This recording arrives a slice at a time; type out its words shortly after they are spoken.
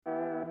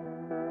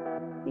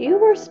You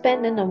were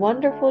spending a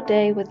wonderful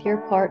day with your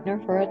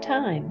partner for a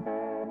time.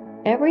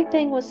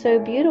 Everything was so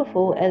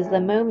beautiful as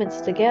the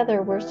moments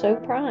together were so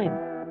prime.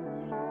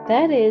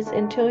 That is,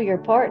 until your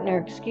partner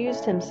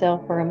excused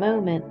himself for a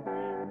moment,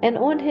 and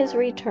on his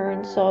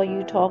return saw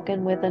you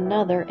talking with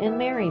another in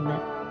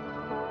merriment.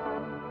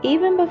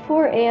 Even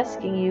before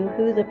asking you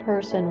who the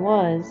person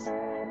was,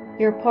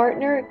 your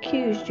partner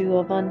accused you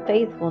of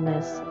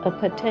unfaithfulness, a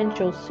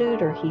potential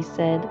suitor, he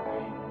said,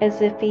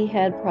 as if he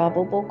had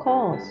probable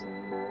cause.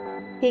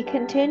 He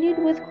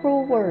continued with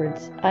cruel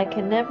words, I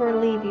can never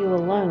leave you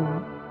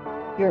alone.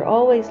 You're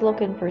always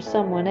looking for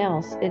someone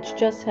else, it's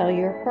just how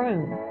you're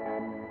prone.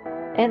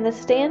 And the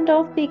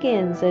standoff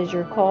begins as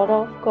you're caught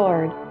off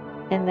guard,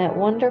 and that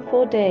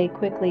wonderful day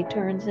quickly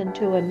turns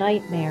into a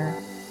nightmare.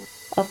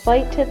 A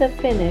fight to the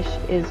finish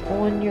is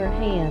on your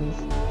hands.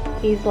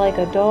 He's like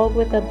a dog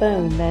with a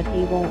bone that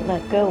he won't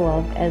let go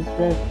of as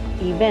the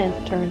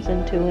event turns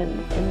into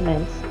an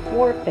immense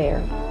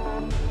warfare.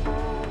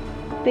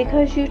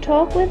 Because you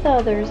talk with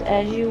others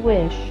as you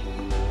wish,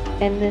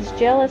 and this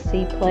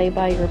jealousy play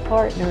by your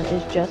partner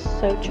is just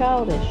so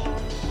childish.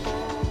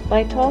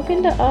 By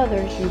talking to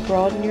others, you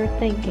broaden your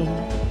thinking.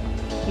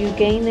 You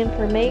gain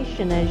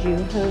information as you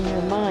hone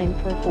your mind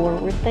for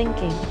forward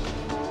thinking.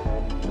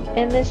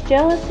 And this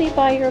jealousy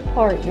by your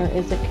partner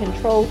is a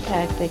control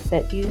tactic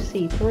that you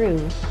see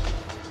through.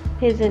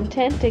 His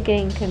intent to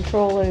gain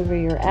control over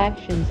your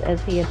actions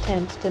as he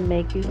attempts to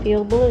make you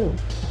feel blue.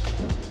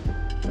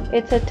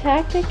 It's a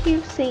tactic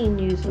you've seen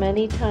used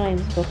many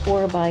times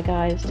before by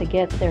guys to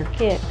get their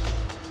kicks.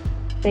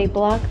 They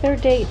block their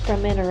date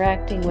from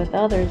interacting with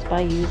others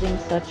by using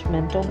such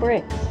mental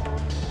bricks.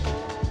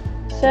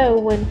 So,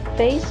 when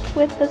faced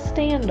with the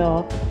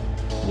standoff,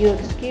 you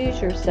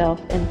excuse yourself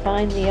and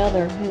find the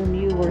other whom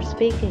you were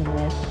speaking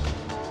with.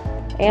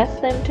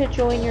 Ask them to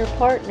join your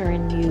partner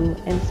in you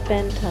and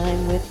spend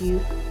time with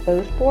you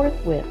both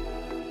forthwith.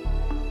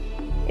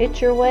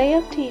 It's your way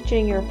of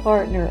teaching your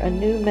partner a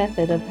new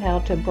method of how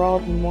to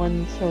broaden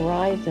one's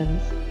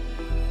horizons.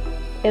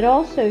 It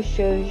also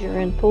shows you're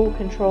in full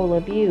control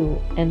of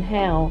you and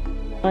how,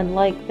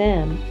 unlike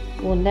them,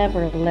 will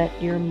never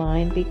let your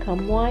mind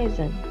become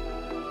wizened.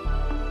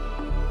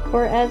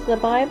 For as the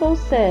Bible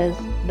says,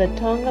 the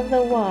tongue of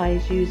the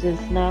wise uses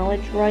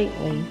knowledge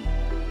rightly,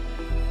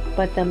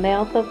 but the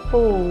mouth of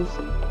fools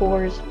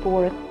pours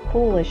forth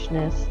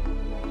foolishness,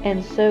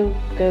 and so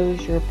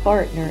goes your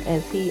partner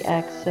as he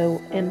acts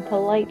so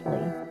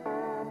impolitely.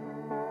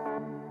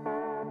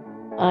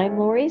 I'm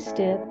Lori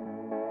Stibb,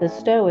 the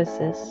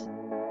Stoicess,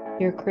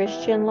 your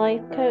Christian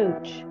life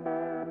coach,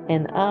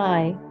 and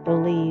I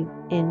believe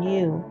in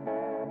you.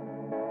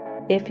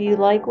 If you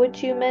like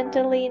what you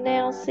mentally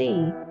now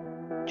see,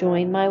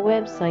 join my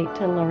website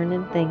to learn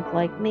and think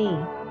like me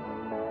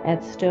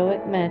at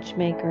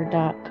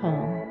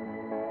stoicmatchmaker.com.